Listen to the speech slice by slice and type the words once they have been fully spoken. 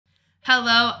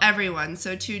Hello everyone.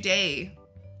 So today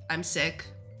I'm sick,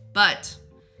 but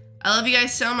I love you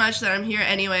guys so much that I'm here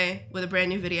anyway with a brand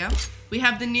new video. We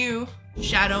have the new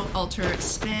Shadow Alter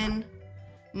Spin.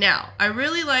 Now, I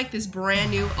really like this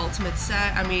brand new ultimate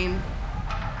set. I mean,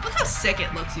 look how sick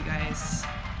it looks, you guys.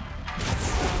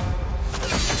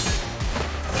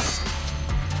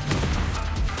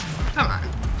 Come on,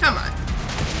 come on.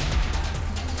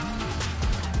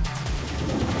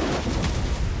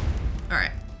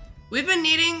 Alright. We've been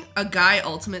needing a Guy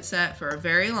ultimate set for a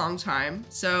very long time,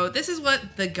 so this is what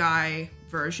the Guy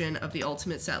version of the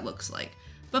ultimate set looks like.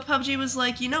 But PUBG was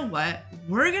like, you know what?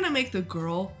 We're gonna make the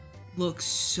girl look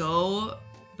so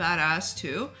badass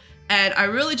too. And I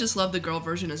really just love the girl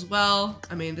version as well.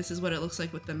 I mean, this is what it looks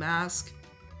like with the mask.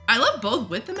 I love both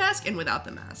with the mask and without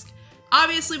the mask.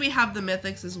 Obviously, we have the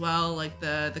mythics as well, like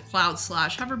the cloud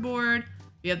slash hoverboard.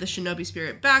 We have the Shinobi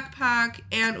Spirit backpack,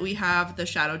 and we have the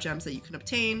shadow gems that you can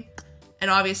obtain. And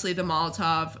obviously the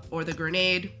Molotov or the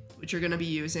grenade, which you're gonna be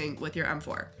using with your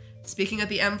M4. Speaking of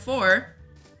the M4,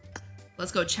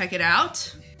 let's go check it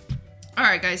out. All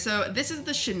right, guys, so this is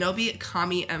the Shinobi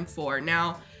Kami M4.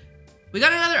 Now, we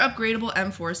got another upgradable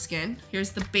M4 skin.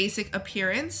 Here's the basic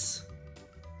appearance.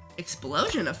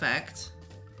 Explosion effect.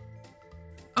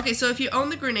 Okay, so if you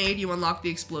own the grenade, you unlock the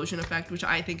explosion effect, which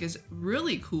I think is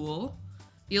really cool.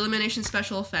 The elimination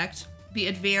special effect, the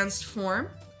advanced form.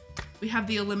 We have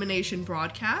the elimination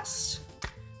broadcast.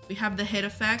 We have the hit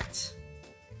effect.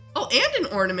 Oh, and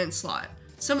an ornament slot.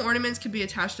 Some ornaments can be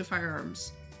attached to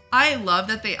firearms. I love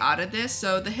that they added this.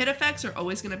 So the hit effects are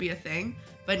always going to be a thing,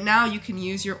 but now you can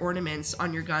use your ornaments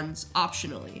on your guns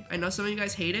optionally. I know some of you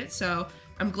guys hate it, so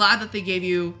I'm glad that they gave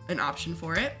you an option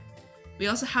for it. We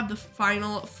also have the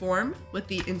final form with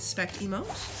the inspect emote.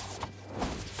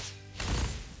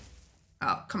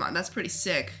 Oh, come on, that's pretty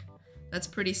sick. That's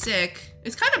pretty sick.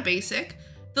 It's kind of basic.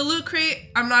 The loot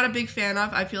crate, I'm not a big fan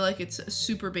of. I feel like it's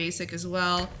super basic as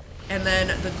well. And then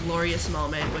the glorious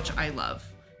moment, which I love.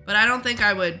 But I don't think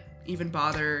I would even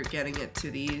bother getting it to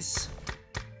these.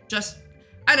 Just,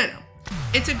 I don't know.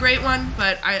 It's a great one,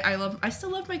 but I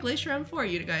still love my GLACIER M4,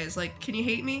 you guys. Like, can you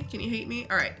hate me? Can you hate me?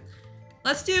 All right.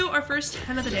 Let's do our first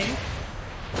 10 of the day.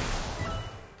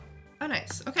 Oh,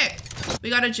 nice. Okay. We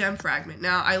got a gem fragment.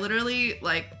 Now, I literally,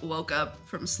 like, woke up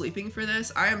from sleeping for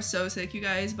this. I am so sick, you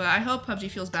guys, but I hope PUBG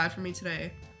feels bad for me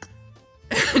today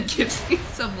and gives me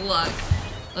some luck.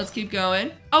 Let's keep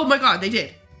going. Oh my god, they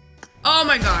did. Oh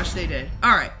my gosh, they did.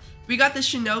 All right. We got the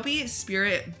Shinobi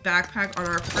Spirit backpack on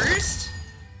our first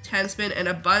 10 spin and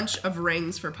a bunch of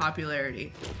rings for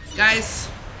popularity. Guys,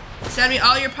 send me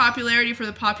all your popularity for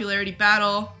the popularity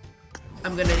battle.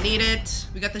 I'm gonna need it.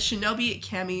 We got the Shinobi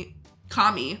Kami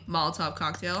Molotov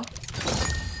cocktail.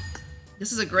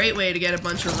 This is a great way to get a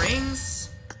bunch of rings.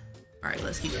 All right,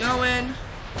 let's keep going.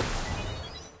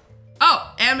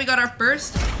 Oh, and we got our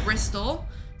first crystal.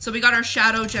 So we got our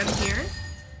shadow gem here.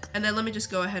 And then let me just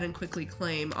go ahead and quickly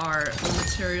claim our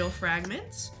material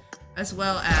fragments, as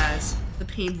well as the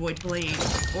Pain Void Blade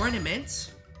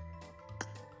ornament.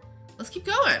 Let's keep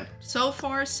going. So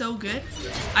far, so good.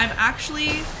 I've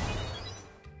actually...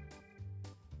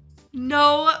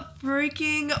 No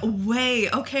freaking way.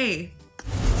 Okay.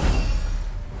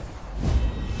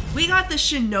 We got the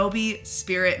Shinobi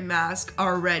Spirit mask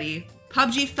already.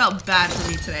 PUBG felt bad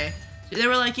for me today. They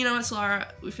were like, you know what, Solara,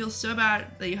 we feel so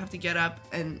bad that you have to get up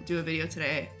and do a video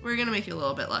today. We're gonna make you a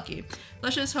little bit lucky.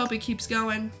 Let's just hope it keeps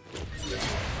going.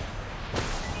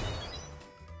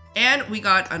 And we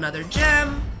got another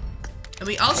gem. And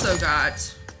we also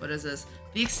got, what is this?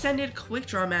 The extended quick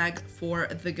draw mag for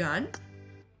the gun.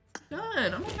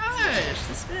 Gun, oh my gosh,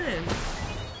 the spin.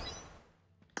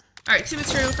 All right, 2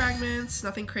 material fragments,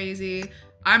 nothing crazy.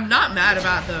 I'm not mad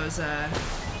about those,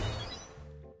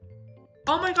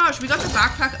 Oh my gosh, we got the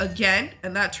backpack again,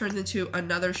 and that turns into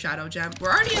another shadow gem. We're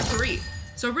already at 3.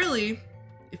 So really,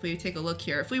 if we take a look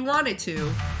here, if we wanted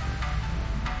to...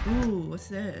 Ooh, what's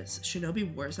this?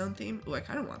 Shinobi Warzone theme? Ooh, I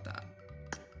kind of want that.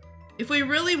 If we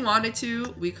really wanted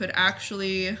to, we could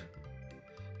actually...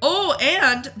 Oh,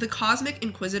 and the Cosmic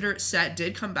Inquisitor set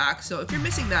did come back, so if you're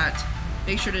missing that,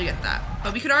 make sure to get that.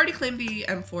 But we could already claim the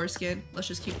M4 skin. Let's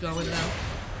just keep going, though.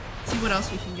 See what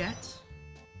else we can get.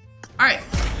 All right.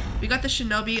 We got the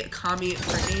Shinobi Kami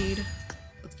grenade.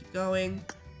 Let's keep going.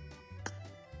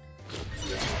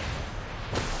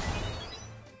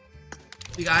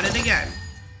 We got it again.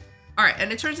 All right,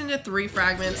 and it turns into 3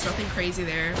 fragments. Nothing crazy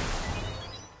there.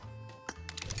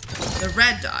 The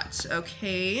red dot.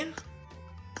 Okay.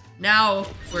 Now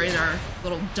we're in our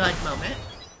little dud moment.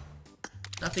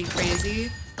 Nothing crazy.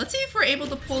 Let's see if we're able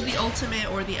to pull the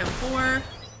ultimate or the M4.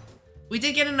 We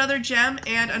did get another gem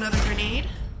and another grenade.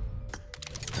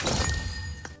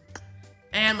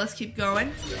 And let's keep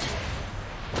going.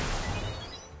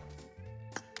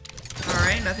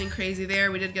 Alright, nothing crazy there.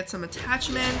 We did get some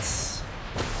attachments.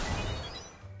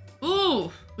 Ooh,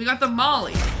 we got the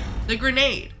molly, the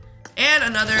grenade, and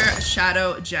another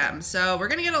shadow gem. So we're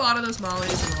gonna get a lot of those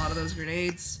mollies and a lot of those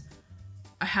grenades.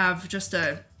 I have just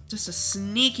a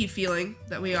sneaky feeling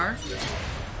that we are.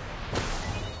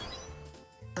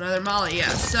 Another molly, yeah.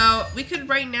 So we could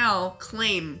right now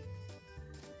claim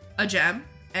a gem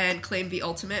and claim the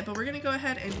ultimate, but we're gonna go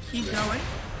ahead and keep going.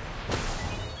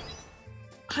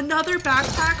 Another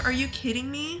backpack? Are you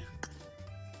kidding me?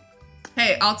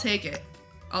 Hey, I'll take it.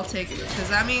 I'll take it, because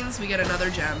that means we get another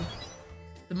gem.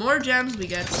 The more gems we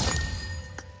get,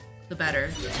 the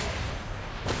better.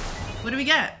 What do we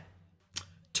get?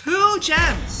 2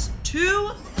 gems!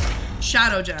 2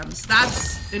 shadow gems.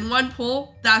 That's, in one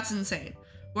pull, that's insane.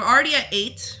 We're already at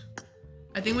 8.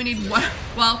 I think we need 1.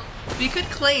 Well, we could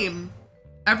claim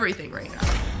everything right now.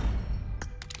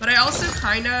 But I also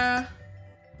kinda...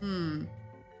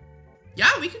 Yeah,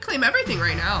 we could claim everything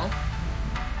right now.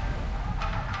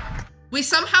 We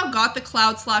somehow got the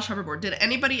cloud / hoverboard. Did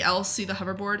anybody else see the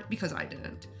hoverboard? Because I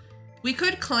didn't. We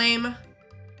could claim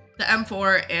the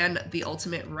M4 and the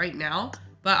ultimate right now,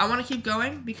 but I want to keep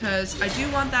going because I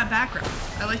do want that background.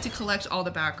 I like to collect all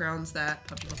the backgrounds that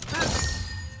PUBG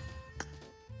has.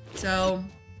 So,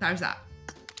 there's that.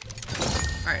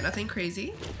 Alright, nothing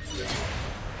crazy.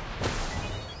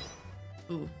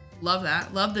 Ooh, love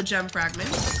that. Love the gem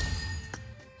fragments.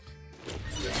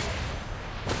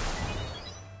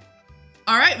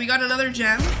 Alright, we got another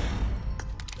gem.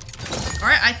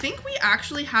 Alright, I think we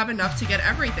actually have enough to get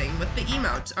everything with the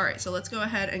emote. Alright, so let's go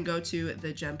ahead and go to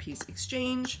the gem piece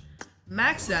exchange.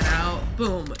 Max that out.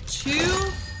 Boom.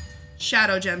 2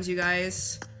 shadow gems, you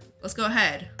guys. Let's go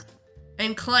ahead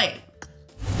and claim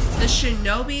the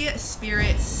Shinobi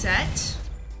Spirit set.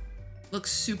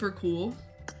 Looks super cool.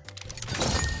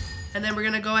 And then we're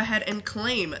gonna go ahead and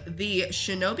claim the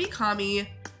Shinobi Kami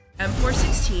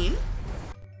M416.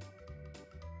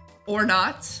 Or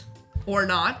not. Or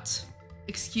not.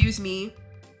 Excuse me.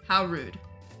 How rude.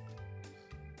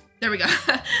 There we go.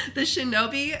 The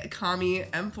Shinobi Kami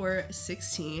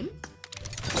M416.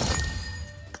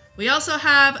 We also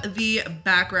have the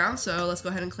background, so let's go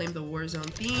ahead and claim the Warzone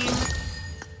theme.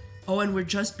 Oh, and we're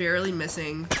just barely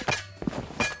missing.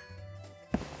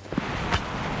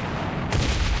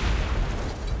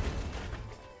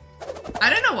 I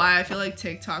don't know why I feel like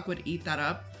TikTok would eat that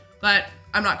up, but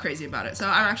I'm not crazy about it, so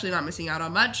I'm actually not missing out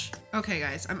on much. Okay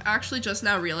guys, I'm actually just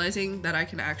now realizing that I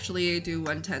can actually do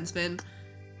 110 spin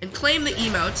and claim the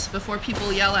emotes before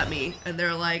people yell at me and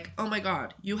they're like, oh my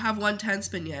god, you have 110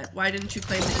 spin yet, why didn't you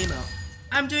claim the emote?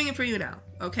 I'm doing it for you now,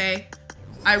 okay?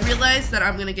 I realize that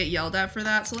I'm gonna get yelled at for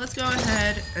that, so let's go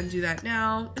ahead and do that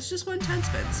now. It's just 110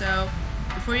 spin, so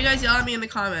before you guys yell at me in the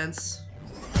comments,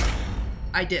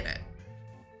 I did it.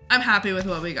 I'm happy with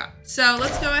what we got. So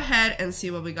let's go ahead and see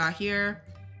what we got here.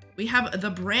 We have the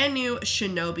brand new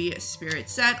Shinobi Spirit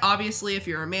set. Obviously, if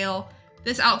you're a male,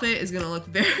 this outfit is gonna look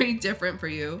very different for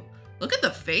you. Look at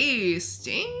the face,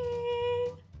 dang.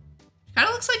 Kind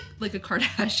of looks like a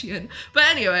Kardashian. But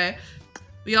anyway,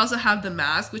 we also have the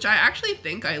mask, which I actually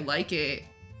think I like it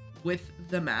with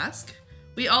the mask.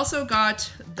 We also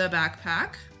got the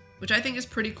backpack, which I think is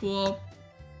pretty cool.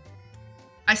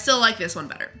 I still like this one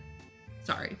better.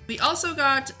 Sorry. We also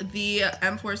got the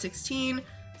M416,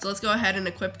 so let's go ahead and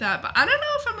equip that, but I don't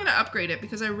know if I'm gonna upgrade it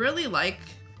because I really like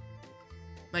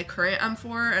my current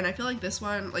M4, and I feel like this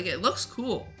one, like, it looks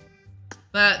cool,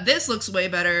 but this looks way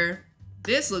better.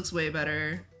 This looks way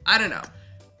better. I don't know.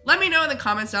 Let me know in the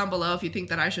comments down below if you think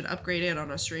that I should upgrade it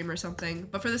on a stream or something,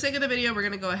 but for the sake of the video, we're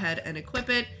gonna go ahead and equip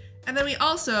it, and then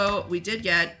we did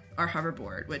get our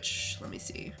hoverboard, which, let me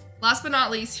see. Last but not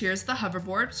least, here's the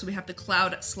hoverboard. So we have the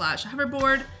cloud /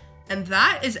 hoverboard, and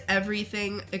that is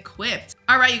everything equipped.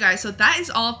 All right, you guys, so that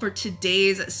is all for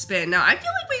today's spin. Now, I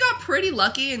feel like we got pretty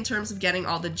lucky in terms of getting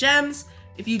all the gems.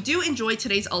 If you do enjoy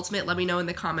today's ultimate, let me know in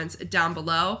the comments down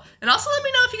below. And also let me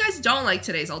know if you guys don't like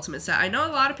today's ultimate set. I know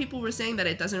a lot of people were saying that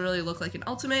it doesn't really look like an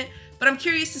ultimate, but I'm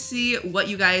curious to see what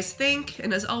you guys think.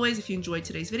 And as always, if you enjoyed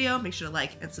today's video, make sure to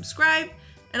like and subscribe,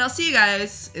 and I'll see you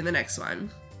guys in the next one.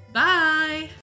 Bye!